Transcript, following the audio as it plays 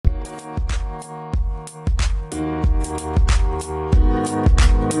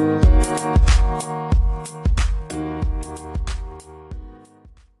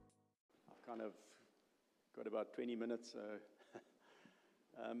many minutes, so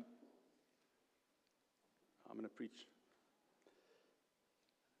I'm going to preach.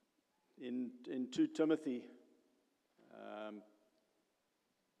 In 2 Timothy,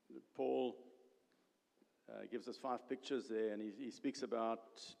 Paul gives us 5 pictures there, and he speaks about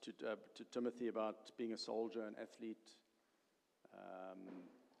to Timothy about being a soldier, an athlete,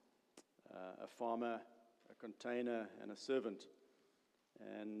 a farmer, a container, and a servant.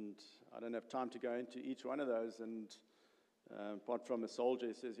 And I don't have time to go into each one of those. And apart from a soldier,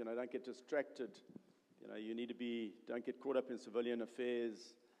 he says, don't get distracted. You need to don't get caught up in civilian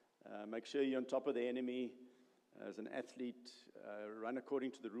affairs. Make sure you're on top of the enemy. As an athlete, run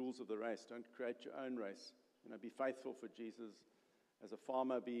according to the rules of the race. Don't create your own race. Be faithful for Jesus. As a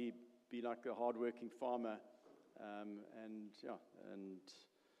farmer, be like a hardworking farmer. And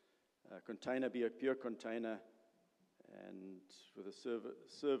container, be a pure container. And with a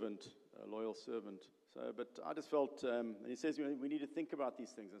servant, a loyal servant. But I just felt, and he says we need to think about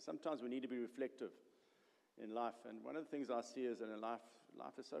these things. And sometimes we need to be reflective in life. And one of the things I see is that in life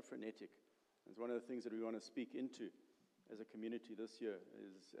is so frenetic. It's one of the things that we want to speak into as a community this year,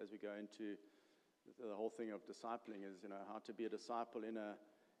 is as we go into the whole thing of discipling, is how to be a disciple in a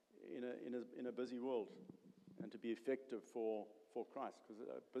busy world, and to be effective for Christ, because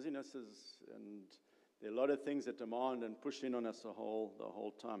busyness and there are a lot of things that demand and push in on us the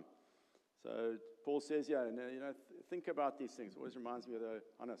whole time. So Paul says, think about these things. Always reminds me of the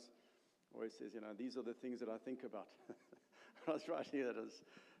Hannes. Always says, these are the things that I think about. I was right here.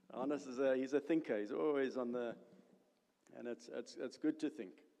 Hannes he's a thinker. He's always on the, and it's good to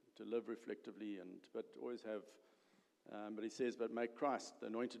think, to live reflectively, but always have. But he says, but make Christ the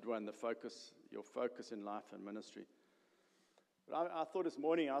anointed one, your focus in life and ministry. But I thought this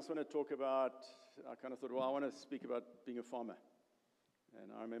morning I also want to talk about. I kind of thought, I want to speak about being a farmer.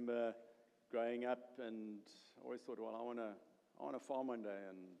 And I remember growing up, and I always thought, I want to farm one day.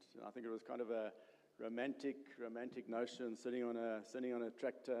 And I think it was kind of a romantic notion, sitting on a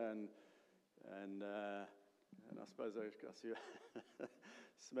tractor, and I suppose I see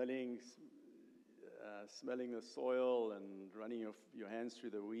smelling the soil and running your hands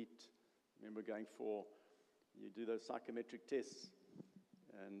through the wheat. I remember you do those psychometric tests,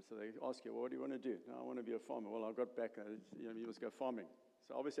 and so they ask you, what do you want to do? No, I want to be a farmer. Well, I got back, you must go farming.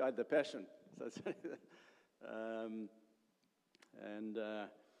 So obviously I had the passion. So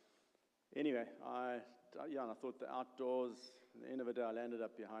anyway, I thought the outdoors. At the end of the day, I landed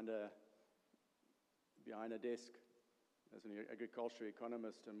up behind a desk as an agriculture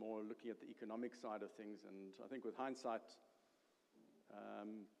economist, and more looking at the economic side of things. And I think with hindsight,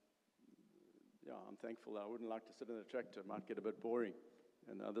 I'm thankful that I wouldn't like to sit in the tractor. It might get a bit boring.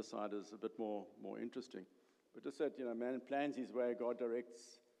 And the other side is a bit more interesting. But just that, man plans his way, God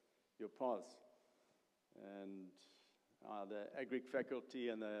directs your paths. And the agric faculty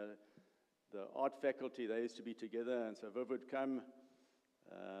and the art faculty, they used to be together. And so Viv would come.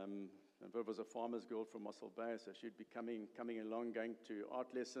 And Viv was a farmer's girl from Mossel Bay, so she'd be coming along, going to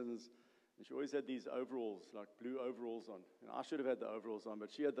art lessons. And she always had these overalls, like blue overalls on. I should have had the overalls on,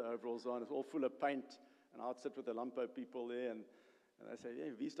 but she had the overalls on. It's all full of paint. And I'd sit with the Lumpo people there, and they say,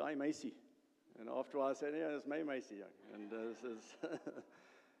 "Hey, wie is daai meisie?" And after a while, I said, "Yeah, it's my meisie."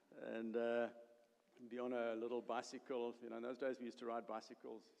 And be on a little bicycle. In those days we used to ride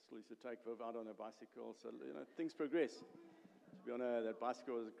bicycles. Still used to take Viv out on a bicycle. So things progress. To be on that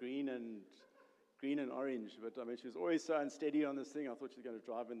bicycle was green and orange, but she was always so unsteady on this thing. I thought she was going to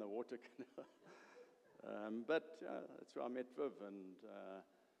drive in the water canal. But that's where I met Viv, and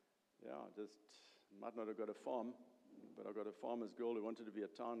just might not have got a farm, but I got a farmer's girl who wanted to be a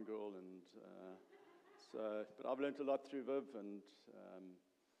town girl, and but I've learned a lot through Viv, and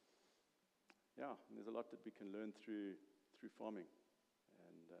there's a lot that we can learn through farming,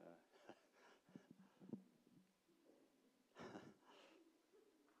 and.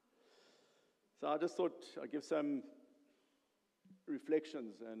 So I just thought I'd give some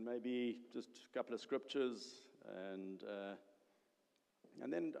reflections and maybe just a couple of scriptures, and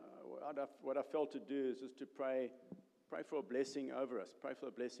then what I felt to do is just to pray for a blessing over us, pray for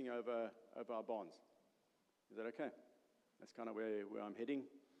a blessing over our barns. Is that okay? That's kind of where I'm heading.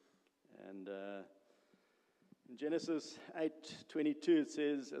 And in Genesis 8:22 it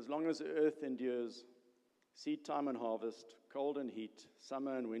says, "As long as the earth endures, seed time and harvest, cold and heat,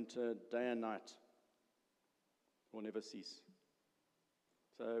 summer and winter, day and night will never cease."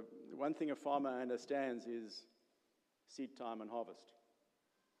 So one thing a farmer understands is seed time and harvest.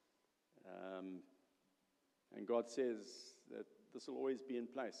 And God says that this will always be in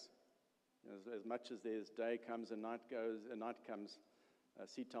place. As much as there's day comes and night goes, and night comes,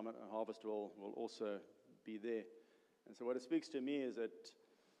 seed time and harvest will also be there. And so what it speaks to me is that,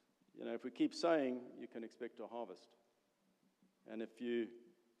 if we keep sowing, you can expect a harvest. And if you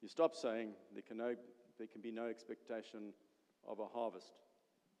stop sowing, there can be no expectation of a harvest,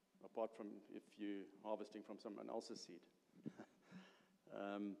 apart from if you're harvesting from someone else's seed.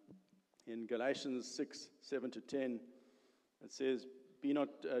 In Galatians 6:7-10, it says,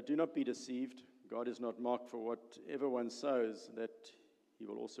 do not be deceived. God is not mocked, for whatever one sows, that he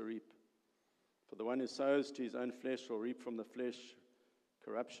will also reap. For the one who sows to his own flesh will reap from the flesh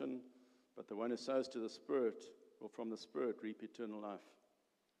corruption, but the one who sows to the Spirit will from the Spirit reap eternal life.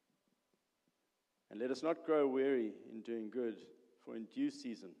 And let us not grow weary in doing good, for in due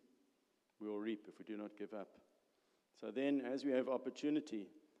season we will reap if we do not give up. So then, as we have opportunity,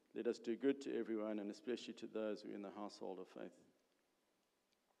 let us do good to everyone, and especially to those who are in the household of faith.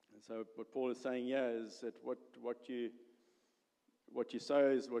 And so what Paul is saying here is that what you sow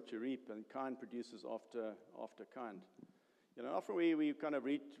is what you reap, and kind produces after kind. Often we kind of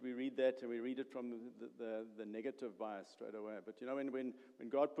read that, and we read it from the negative bias straight away. But when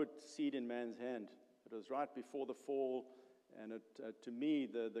God put seed in man's hand, it was right before the fall, and to me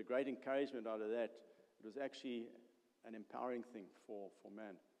the great encouragement out of that, it was actually an empowering thing for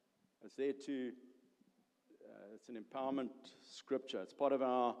man. It's there to it's an empowerment scripture. It's part of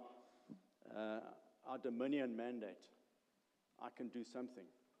our dominion mandate. I can do something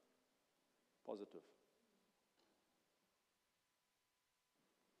positive.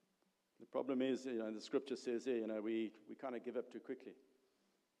 The problem is, the scripture says there, we kind of give up too quickly,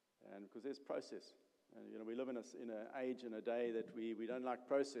 and because there's process, and we live in an age and a day that we don't like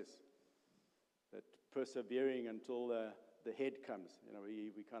process, that persevering until the head comes.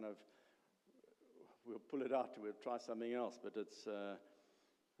 We kind of we'll pull it out, we'll try something else, but it's.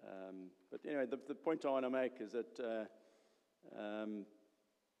 But anyway, the point I want to make is that.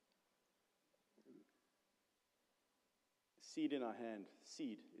 Seed in our hand,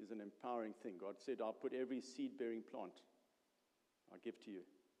 seed is an empowering thing. God said, I'll put every seed-bearing plant I'll give to you.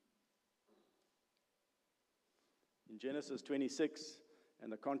 In Genesis 26,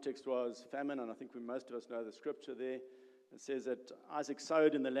 and the context was famine, and I think most of us know the scripture there. It says that Isaac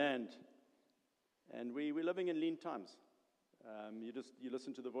sowed in the land, and we're living in lean times. You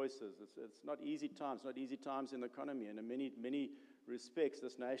listen to the voices. It's not easy times, not easy times in the economy, and in many respects,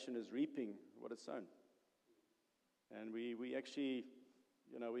 this nation is reaping what it's sown. And we actually,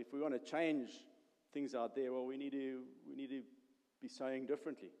 if we want to change things out there, well, we need to be sowing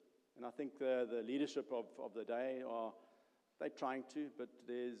differently. And I think the leadership of the day they're trying to, but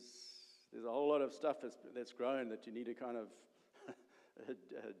there's a whole lot of stuff that's grown that you need to kind of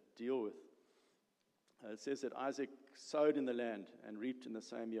deal with. It says that Isaac sowed in the land and reaped in the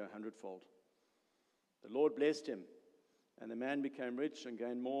same year 100-fold. The Lord blessed him, and the man became rich and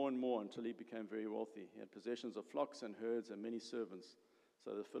gained more and more until he became very wealthy. He had possessions of flocks and herds and many servants.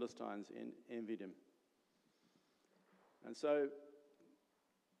 So the Philistines envied him. And so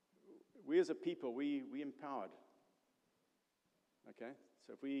we as a people, we empowered. Okay?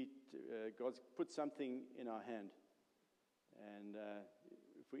 So if God's put something in our hand, and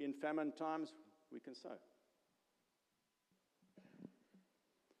if we're in famine times, we can sow.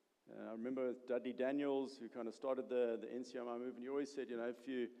 I remember Dudley Daniels, who kind of started the NCMI movement. He always said, if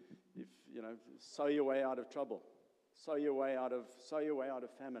you sow your way out of trouble, sow your way out of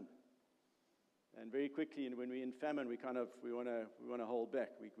famine. And very quickly, when we're in famine, we want to hold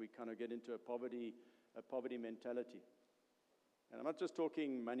back. We kind of get into a poverty mentality. And I'm not just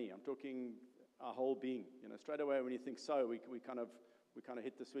talking money. I'm talking our whole being. Straight away when you think sow, we kind of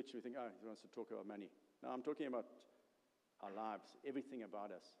hit the switch and we think, oh, he wants to talk about money. No, I'm talking about our lives, everything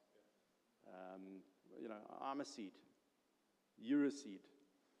about us. I'm a seed. You're a seed.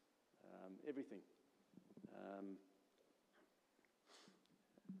 Everything.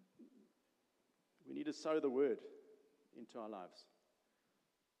 We need to sow the word into our lives.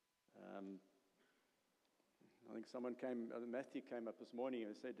 I think Matthew came up this morning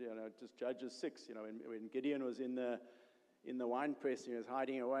and said, just Judges 6, when Gideon was in the wine press and he was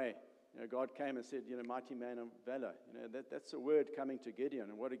hiding away, God came and said, mighty man of valor. That's a word coming to Gideon.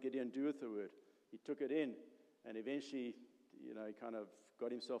 And what did Gideon do with the word? He took it in, and eventually, he kind of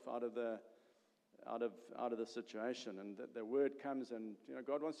got himself out of the situation. And the word comes, and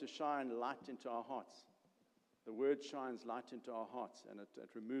God wants to shine light into our hearts. The word shines light into our hearts, and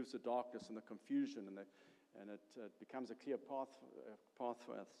it removes the darkness and the confusion, and it becomes a clear path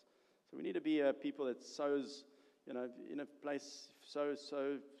for us. So we need to be people that sows. In a place, sow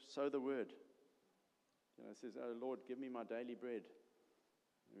the word. It says, oh Lord, give me my daily bread.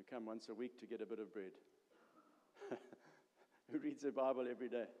 And we come once a week to get a bit of bread. Who reads the Bible every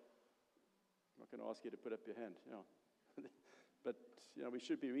day? I'm not going to ask you to put up your hand. Yeah. we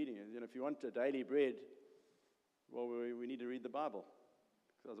should be reading it. If you want a daily bread, well, we need to read the Bible,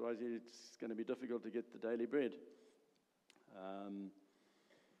 because otherwise it's going to be difficult to get the daily bread.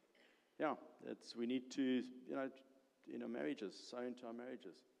 We need to, in our marriages, sow into our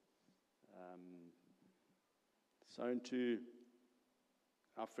marriages, sow into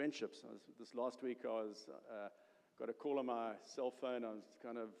our friendships. This last week, I got a call on my cell phone. I was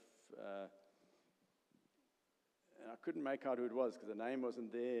I couldn't make out who it was because the name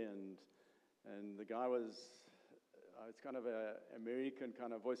wasn't there, and the guy was, it's kind of an American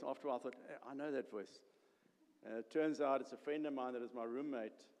kind of voice. After a while, I thought, I know that voice. And it turns out it's a friend of mine that is my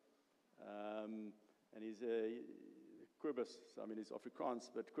roommate, and he's a Kobus. He's Afrikaans,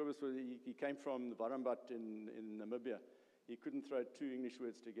 but Kobus, he came from the Barambat in Namibia. He couldn't throw two English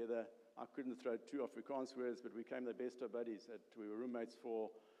words together. I couldn't throw two Afrikaans words, but we became the best of buddies. We were roommates for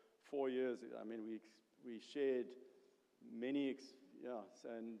 4 years. We shared many,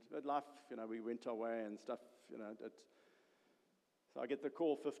 and but life, we went our way and stuff, So I get the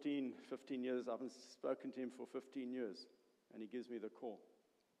call 15 years. I haven't spoken to him for 15 years, and he gives me the call.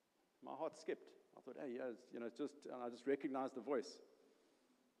 My heart skipped. I thought, hey, and I just recognized the voice.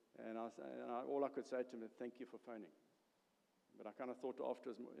 And all I could say to him is, thank you for phoning. But I kind of thought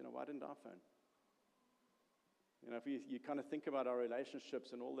afterwards, why didn't I phone? If you kind of think about our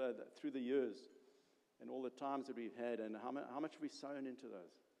relationships and all that through the years and all the times that we've had and how much have we sown into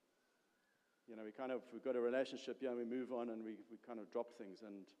those? We've got a relationship, we move on and we kind of drop things,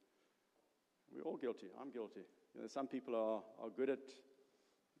 and we're all guilty. I'm guilty. Some people are good at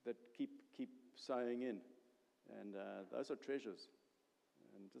that, keep sowing in, and those are treasures.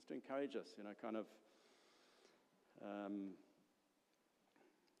 And just to encourage us,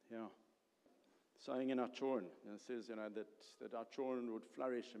 sowing in our children. It says, that our children would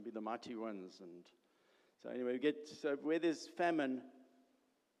flourish and be the mighty ones. And so anyway, so where there's famine,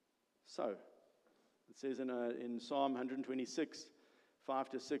 sow. It says in Psalm 126,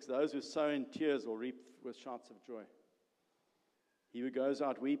 5-6, those who sow in tears will reap with shouts of joy. He who goes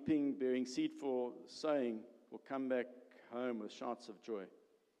out weeping, bearing seed for sowing, will come back home with shouts of joy,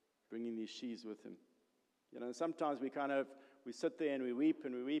 bringing these sheaves with him. Sometimes we sit there and we weep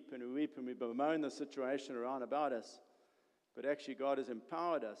and we weep and we weep and we bemoan the situation around about us. But actually God has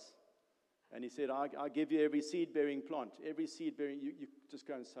empowered us. And he said, I give you every seed-bearing plant. Every seed-bearing, you just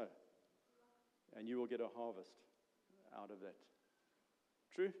go and sow. And you will get a harvest out of that.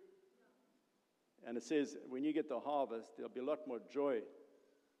 True? And it says, when you get the harvest, there'll be a lot more joy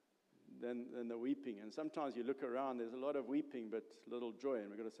than the weeping. And sometimes you look around, there's a lot of weeping, but little joy. And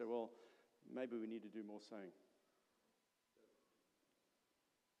we've got to say, well, maybe we need to do more sowing.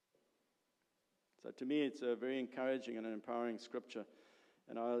 So to me, it's a very encouraging and an empowering scripture.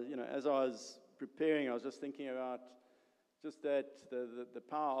 And as I was preparing, I was just thinking about just that the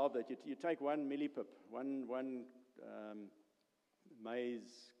power of it. You take one millipip, one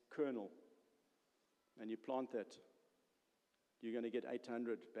maize kernel, and you plant that. You're going to get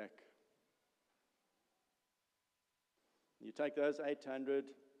 800 back. You take those 800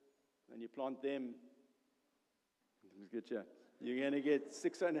 and you plant them. You're going to get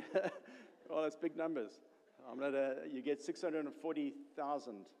 600. Well, that's big numbers. You get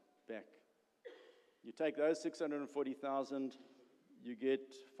 640,000 back. You take those 640,000, you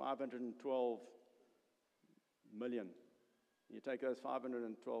get 512 million. You take those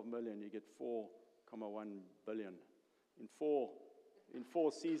 512 million, you get 4.1 billion in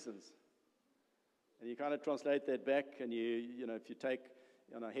four seasons. And you kind of translate that back, and if you take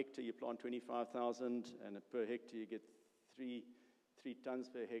on a hectare, you plant 25,000, and per hectare you get 3 tons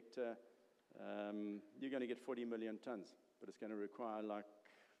per hectare. You're going to get 40 million tons, but it's going to require like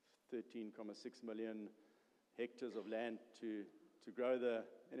 13.6 million hectares of land to grow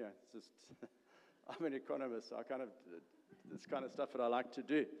anyway, it's just, I'm an economist, so this kind of stuff that I like to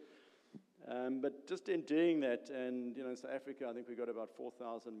do. But just in doing that, and in South Africa, I think we've got about 4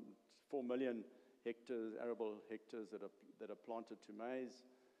 million hectares, arable hectares that are planted to maize,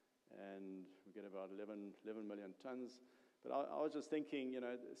 and we get about 11 million tons. But I was just thinking,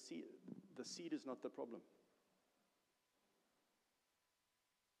 the seed is not the problem.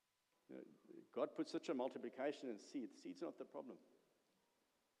 God put such a multiplication in seed. Seed's not the problem.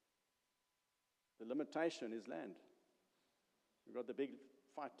 The limitation is land. We've got the big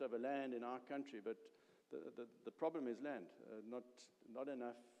fight over land in our country, but the problem is land, not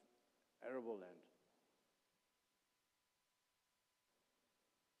enough arable land.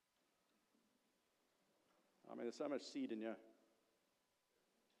 There's so much seed in here.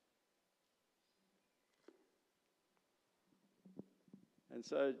 And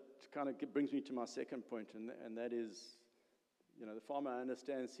so it kind of brings me to my second point, and that is, the farmer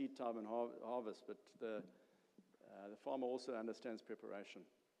understands seed time and harvest, but the farmer also understands preparation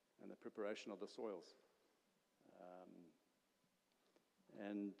and the preparation of the soils.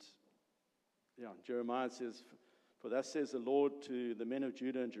 Jeremiah says, "For thus says the Lord to the men of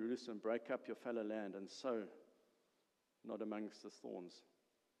Judah and Jerusalem, break up your fallow land and sow not amongst the thorns."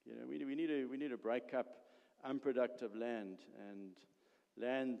 We need to break up unproductive land and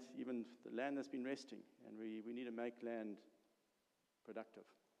land, even the land that's been resting, and we need to make land productive.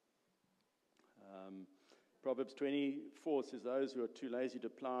 Proverbs 24 says, "Those who are too lazy to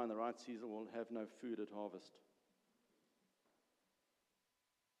plow in the right season will have no food at harvest."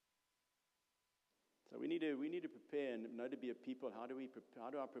 So we need to prepare and know to be a people. How do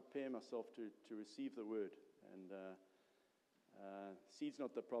I prepare myself to receive the word? And seed's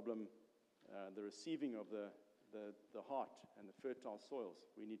not the problem. The receiving of the heart and the fertile soils.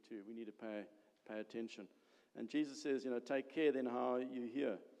 We need to pay attention. And Jesus says, take care then how you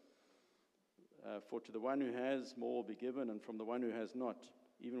hear. For to the one who has, more will be given, and from the one who has not,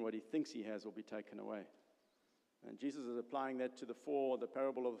 even what he thinks he has will be taken away. And Jesus is applying that to the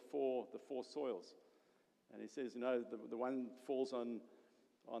parable of the four soils. And he says, the one falls on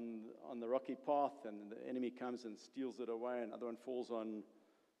the rocky path, and the enemy comes and steals it away. Another one falls on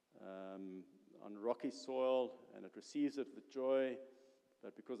rocky soil, and it receives it with joy,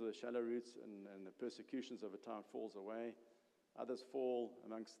 but because of the shallow roots and the persecutions of a time, falls away. Others fall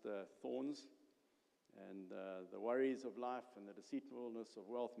amongst the thorns, and the worries of life and the deceitfulness of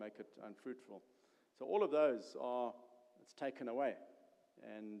wealth make it unfruitful. So all of those it's taken away.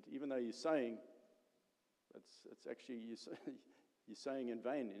 And even though you're sowing, it's actually you're sowing in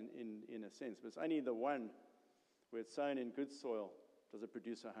vain in a sense. But it's only the one where it's sown in good soil does it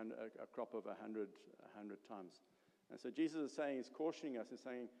produce a crop of 100 times. And so Jesus is saying, he's cautioning us, he's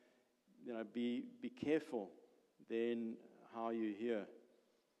saying, be careful then how you hear.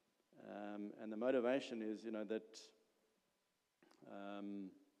 And the motivation is, that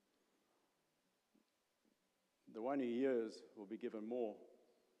the one who hears will be given more.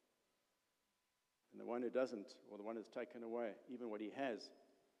 And the one who doesn't, or the one who's taken away, even what he has,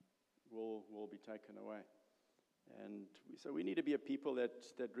 will be taken away. And so we need to be a people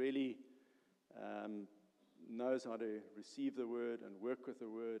that really knows how to receive the word and work with the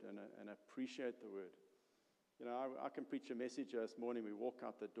word and appreciate the word. I can preach a message this morning, we walk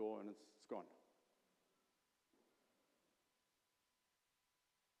out the door and it's gone.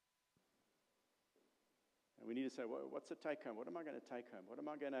 And we need to say, what's the take home? What am I going to take home? What am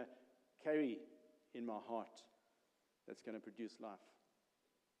I going to carry in my heart that's going to produce life?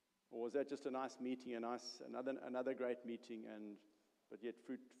 Or was that just a nice meeting, another great meeting, but yet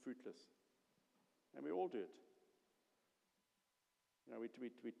fruitless? And we all do it.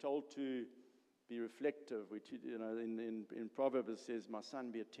 We're told to be reflective. In Proverbs it says, "My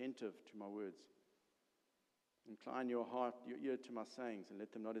son, be attentive to my words. Incline your ear to my sayings, and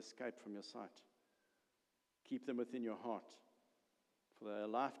let them not escape from your sight. Keep them within your heart, for they are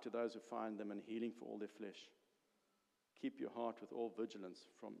life to those who find them, and healing for all their flesh. Keep your heart with all vigilance,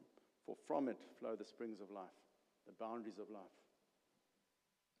 for from it flow the springs of life," the boundaries of life.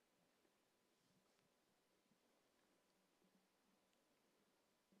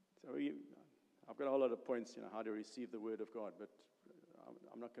 So I've got a whole lot of points, how to receive the word of God, but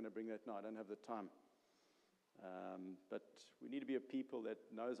I'm not going to bring that now. I don't have the time. But we need to be a people that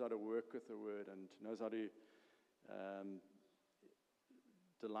knows how to work with the word and knows how to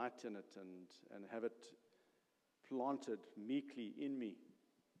delight in it and have it planted meekly in me,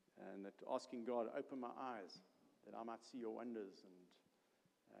 and that asking God, open my eyes that I might see your wonders, and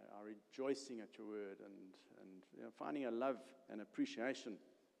are rejoicing at your word, and finding a love and appreciation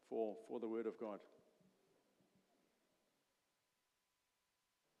for the word of God.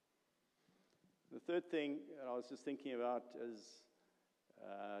 The third thing I was just thinking about is,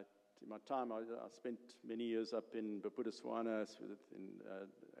 in my time, I spent many years up in Bophuthatswana in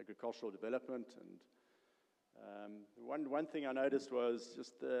agricultural development, and one thing I noticed was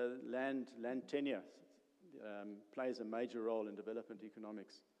just the land tenure plays a major role in development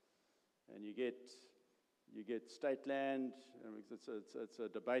economics. And you get state land. It's a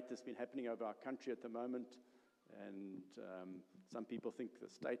debate that's been happening over our country at the moment, and some people think the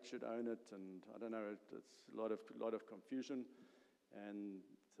state should own it, and I don't know. It's a lot of confusion,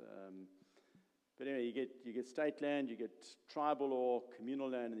 but anyway, you get state land, you get tribal or communal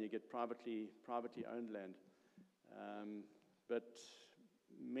land, and you get privately owned land. But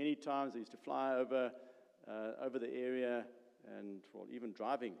many times I used to fly over the area, and even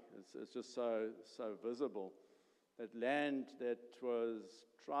driving, it's just so visible. That land that was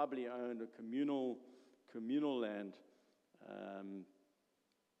tribally owned, a communal land,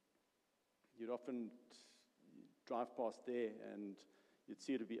 You'd often drive past there and you'd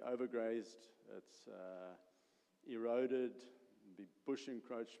see it would be overgrazed, it's eroded, be bush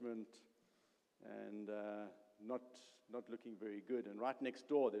encroachment, and not looking very good. And right next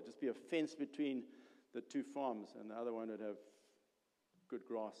door, there'd just be a fence between the two farms, and the other one would have good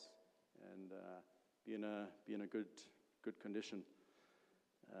grass and be in a good condition.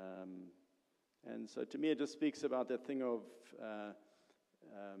 And so to me, it just speaks about that thing of,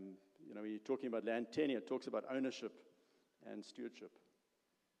 when you're talking about land tenure, it talks about ownership and stewardship.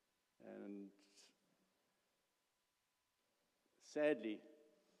 And sadly,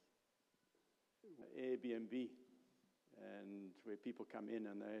 Airbnb, and where people come in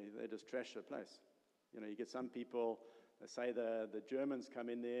and they just trash the place. You get some people, they say the Germans come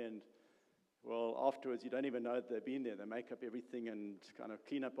in there and, well, afterwards you don't even know that they've been there. They make up everything and kind of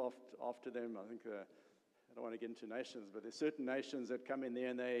clean up after them. I think, I don't want to get into nations, but there's certain nations that come in there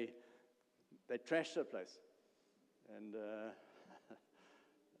and they trash the place. And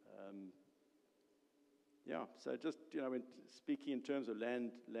so just, when speaking in terms of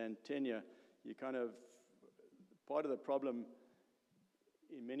land tenure, you kind of, part of the problem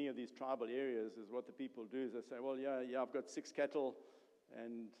in many of these tribal areas is what the people do is they say, well, yeah, I've got 6 cattle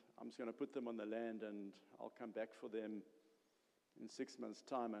and I'm just going to put them on the land and I'll come back for them in 6 months'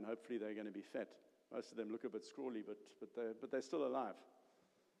 time and hopefully they're going to be fat. Most of them look a bit scrawly, but they're still alive.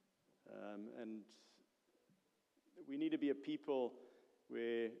 And we need to be a people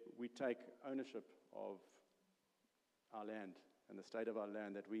where we take ownership of our land and the state of our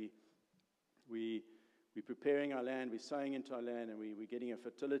land, that we're preparing our land, we're sowing into our land, and we're getting a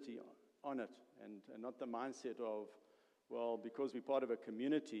fertility on it, and not the mindset of, well, because we're part of a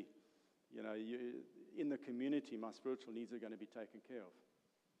community, in the community, my spiritual needs are going to be taken care of.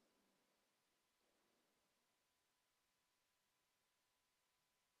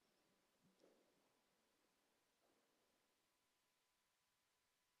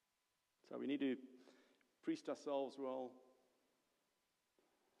 So we need to priest ourselves well.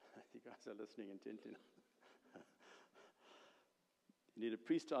 You guys are listening intently now. We need to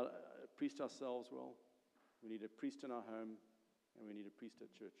priest ourselves well. We need a priest in our home, and we need a priest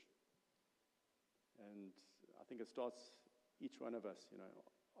at church. And I think it starts each one of us.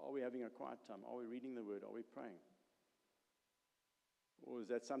 Are we having a quiet time? Are we reading the Word? Are we praying? Or is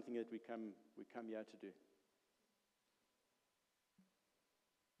that something that we come here to do?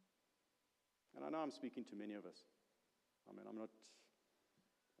 And I know I'm speaking to many of us. I'm not,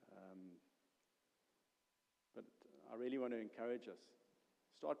 but I really want to encourage us.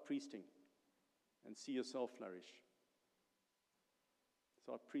 Start priesting and see yourself flourish.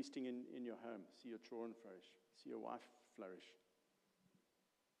 Start priesting in your home. See your children flourish. See your wife flourish.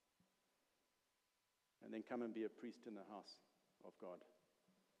 And then come and be a priest in the house of God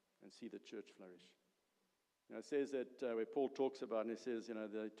and see the church flourish. It says that where Paul talks about, and he says,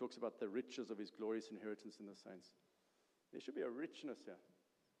 he talks about the riches of his glorious inheritance in the saints. There should be a richness here.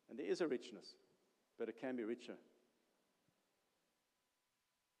 And there is a richness, but it can be richer.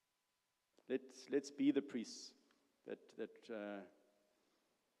 Let's be the priests that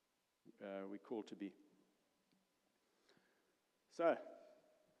we're called to be. So,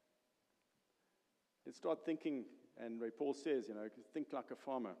 let's start thinking, and where Paul says, think like a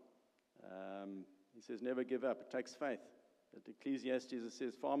farmer. He says, never give up. It takes faith. At Ecclesiastes, it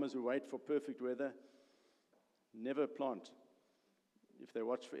says, farmers who wait for perfect weather never plant. If they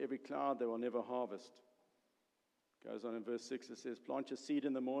watch for every cloud, they will never harvest. Goes on in verse 6, it says, plant your seed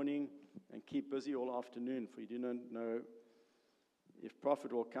in the morning and keep busy all afternoon, for you do not know if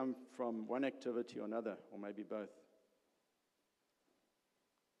profit will come from one activity or another, or maybe both.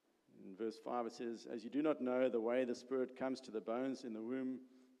 In verse 5, it says, as you do not know the way the Spirit comes to the bones in the womb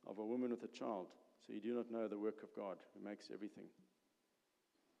of a woman with a child, so you do not know the work of God who makes everything.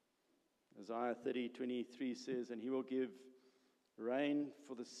 Isaiah 30:23 says, and he will give rain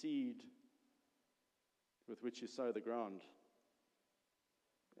for the seed with which you sow the ground,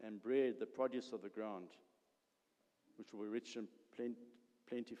 and bread, the produce of the ground, which will be rich and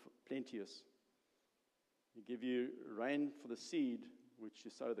plenteous. He give you rain for the seed which you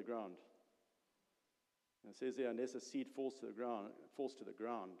sow the ground. And it says there, unless a seed falls to the ground,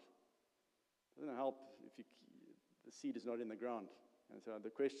 it doesn't help if the seed is not in the ground. And so the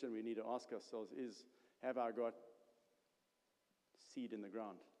question we need to ask ourselves is, have I got seed in the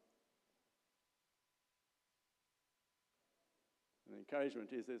ground? And the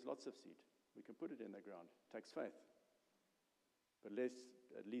encouragement is there's lots of seed. We can put it in the ground. It takes faith. But let's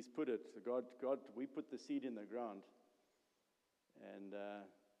at least put it. So God, we put the seed in the ground. And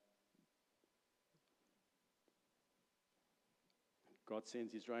God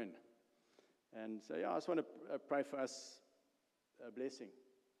sends his rain. And so, I just want to pray for us a blessing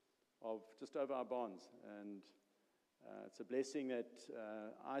of just over our barns. And it's a blessing that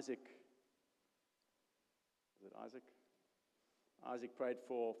Isaac, is it Isaac? Isaac prayed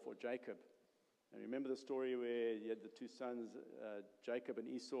for Jacob. And remember the story where he had the two sons, Jacob and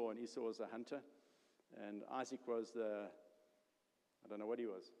Esau was a hunter. And Isaac was I don't know what he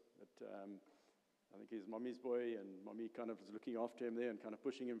was, but I think he's mommy's boy, and mommy kind of was looking after him there and kind of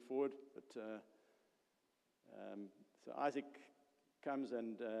pushing him forward. But so Isaac comes,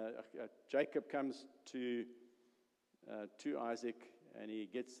 and Jacob comes to Isaac, and he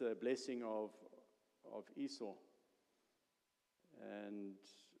gets the blessing of Esau. And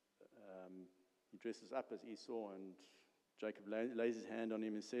he dresses up as Esau, and Jacob lays his hand on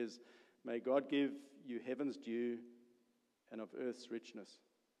him and says, "May God give you heaven's dew and of earth's richness,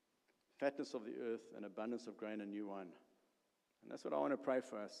 fatness of the earth and abundance of grain and new wine." And that's what I want to pray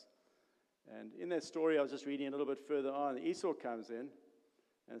for us. And in that story, I was just reading a little bit further on, Esau comes in,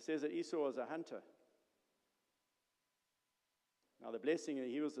 and it says that Esau was a hunter. Now the blessing,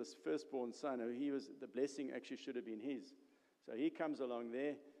 he was this firstborn son, the blessing actually should have been his. So he comes along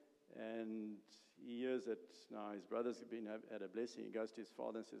there, and he hears that now his brothers have been had a blessing. He goes to his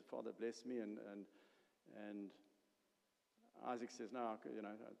father and says, "Father, bless me." And Isaac says, "No,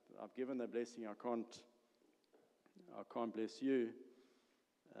 I've given the blessing. I can't bless you."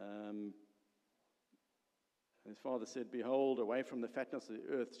 And his father said, "Behold, away from the fatness of the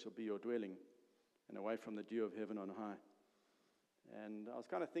earth shall be your dwelling, and away from the dew of heaven on high." And I was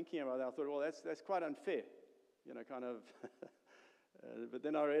kind of thinking about that. I thought, well, that's quite unfair, kind of. But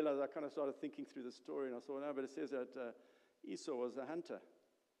then I realized, I kind of started thinking through the story, and I thought, no, but it says that Esau was a hunter.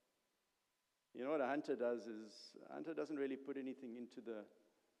 You know what a hunter does is, a hunter doesn't really put anything into the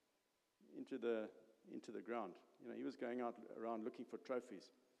ground. He was going out around looking for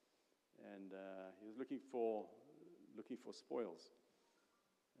trophies, and he was looking for spoils.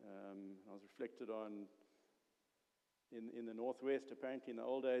 I was reflected on in the northwest. Apparently, in the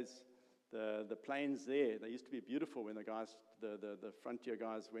old days, the plains there, they used to be beautiful when the frontier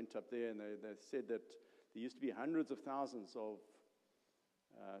guys went up there, and they said that there used to be hundreds of thousands of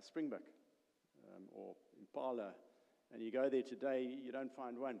springbuck or impala, and you go there today, you don't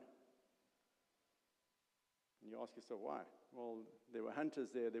find one. And you ask yourself, why? Well, there were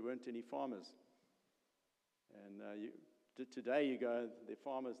hunters there weren't any farmers. And today you go, there are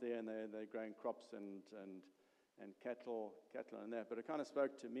farmers there, and they're growing crops and cattle and that. But it kind of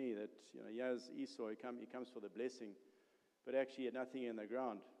spoke to me that, here's Esau, he comes for the blessing, but actually he had nothing in the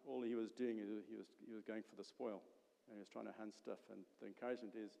ground. All he was doing is he was going for the spoil, and he was trying to hunt stuff. And the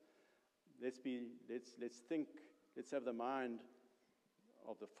encouragement is, let's have the mind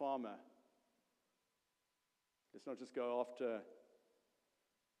of the farmer. Let's not just go after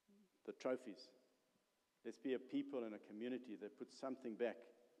the trophies. Let's be a people and a community that puts something back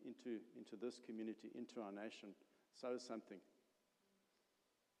into this community, into our nation, sow something.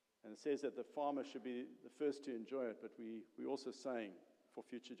 And it says that the farmer should be the first to enjoy it, but we're also sowing for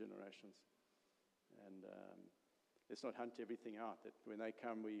future generations. And let's not hunt everything out, that when they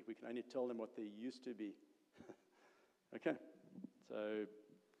come, we can only tell them what they used to be. Okay, so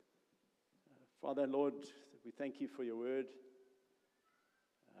Father, Lord, we thank you for your word,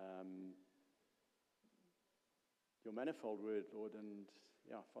 your manifold word, Lord. And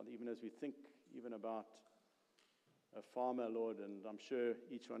Father, even as we think even about a farmer, Lord, and I'm sure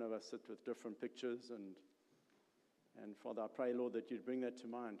each one of us sit with different pictures, and Father, I pray, Lord, that you'd bring that to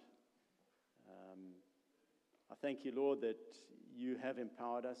mind. I thank you, Lord, that you have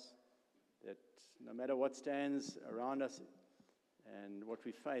empowered us, that no matter what stands around us and what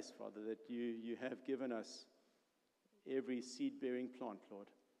we face, Father, that you have given us every seed-bearing plant, Lord.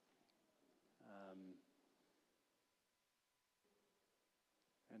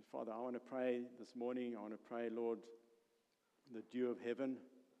 And Father, I want to pray this morning, I want to pray, Lord, the dew of heaven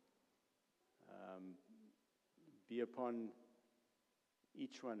be upon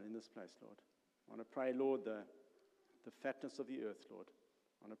each one in this place, Lord. I want to pray, Lord, the fatness of the earth, Lord.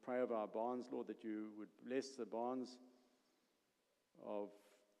 I want to pray over our barns, Lord, that you would bless the barns of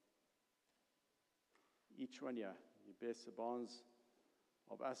each one here. You bless the barns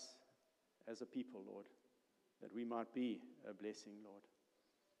of us as a people, Lord, that we might be a blessing, Lord.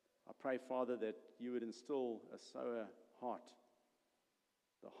 I pray, Father, that you would instill a sower heart,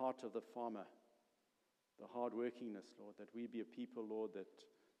 the heart of the farmer, the hard-workingness, Lord, that we be a people, Lord,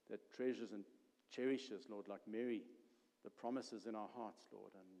 that treasures and cherishes, Lord, like Mary, the promises in our hearts,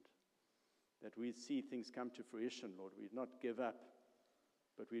 Lord, and that we'd see things come to fruition, Lord. We'd not give up,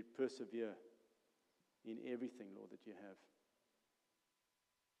 but we'd persevere in everything, Lord, that you have.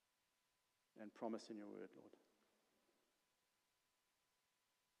 and promise in your word, Lord.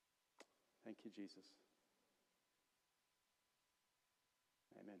 Thank you, Jesus.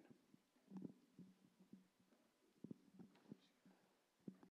 Amen.